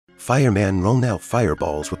Fireman rolled out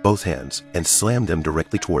fireballs with both hands and slammed them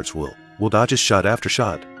directly towards Will. Will dodges shot after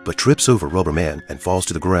shot, but trips over Rubberman and falls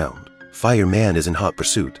to the ground. Fireman is in hot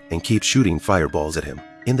pursuit and keeps shooting fireballs at him.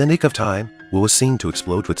 In the nick of time, Will was seen to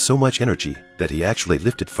explode with so much energy that he actually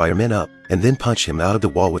lifted Fireman up and then punched him out of the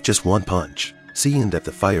wall with just one punch. Seeing that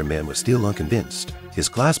the fireman was still unconvinced, his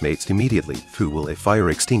classmates immediately threw Will a fire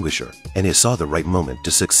extinguisher, and he saw the right moment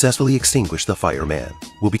to successfully extinguish the fireman.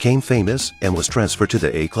 Will became famous and was transferred to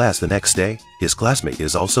the A class the next day. His classmate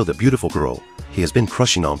is also the beautiful girl he has been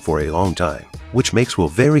crushing on for a long time, which makes Will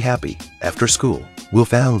very happy. After school, Will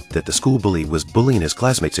found that the school bully was bullying his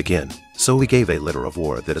classmates again, so he gave a letter of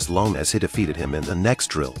war that as long as he defeated him in the next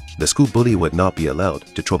drill, the school bully would not be allowed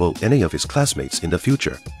to trouble any of his classmates in the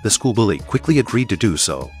future. The school bully quickly agreed to do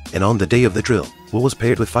so, and on the day of the drill, Will was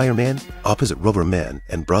paired with Fireman, opposite Rubberman,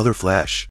 and Brother Flash.